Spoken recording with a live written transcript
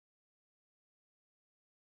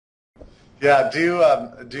Yeah.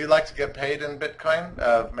 Do you like to get paid in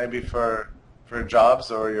Bitcoin? Maybe for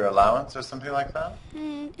jobs or your allowance or something like that?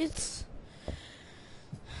 Mm, it's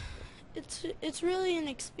really an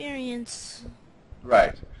experience.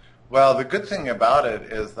 Right. Well, the good thing about it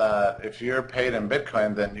is that if you're paid in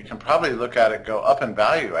Bitcoin, then you can probably look at it go up in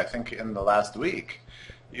value. I think in the last week,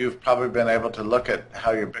 you've probably been able to look at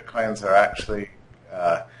how your Bitcoins are actually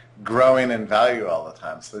uh, growing in value all the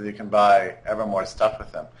time, so that you can buy ever more stuff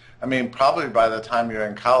with them. I mean, probably by the time you're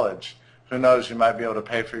in college, who knows, you might be able to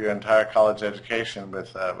pay for your entire college education with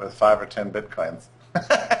 5 or 10 Bitcoins.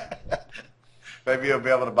 Maybe you'll be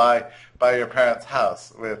able to buy your parents'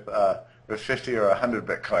 house with 50 or 100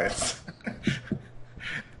 Bitcoins.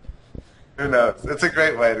 Who knows? It's a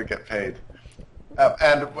great way to get paid.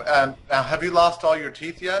 And now, have you lost all your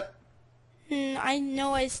teeth yet? I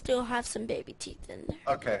know I still have some baby teeth in there.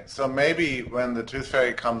 Okay, so maybe when the tooth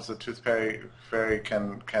fairy comes, the tooth fairy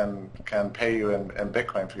can pay you in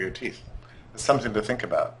Bitcoin for your teeth. It's something to think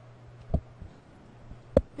about.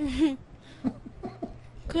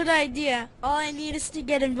 Good idea. All I need is to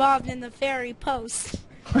get involved in the fairy post.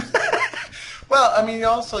 Well, I mean, you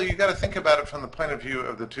got to think about it from the point of view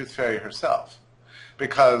of the tooth fairy herself,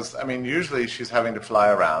 because I mean, usually she's having to fly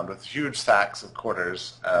around with huge sacks of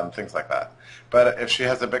quarters and things like that. But if she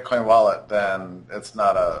has a Bitcoin wallet, then it's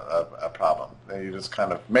not a problem. Then you just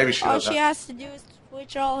kind of maybe she All she doesn't. has to do is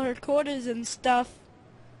switch all her quarters and stuff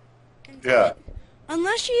into Yeah. it.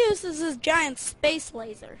 Unless she uses this giant space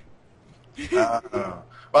laser. Oh.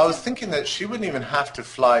 Well, I was thinking that she wouldn't even have to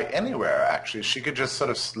fly anywhere, actually. She could just sort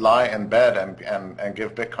of lie in bed and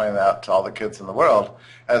give Bitcoin out to all the kids in the world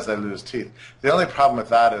as they lose teeth. The only problem with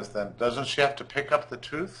that is then, doesn't she have to pick up the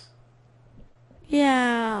tooth?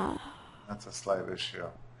 Yeah. That's a slight issue.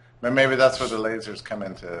 Maybe that's where the lasers come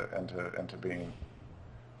into being.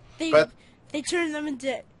 They But they turn them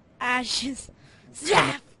into ashes.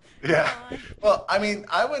 Zap! yeah. Gone. Well, I mean,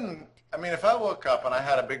 I wouldn't. I mean, if I woke up and I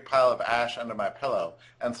had a big pile of ash under my pillow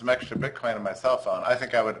and some extra Bitcoin in my cell phone, I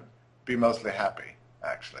think I would be mostly happy,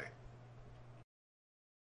 actually.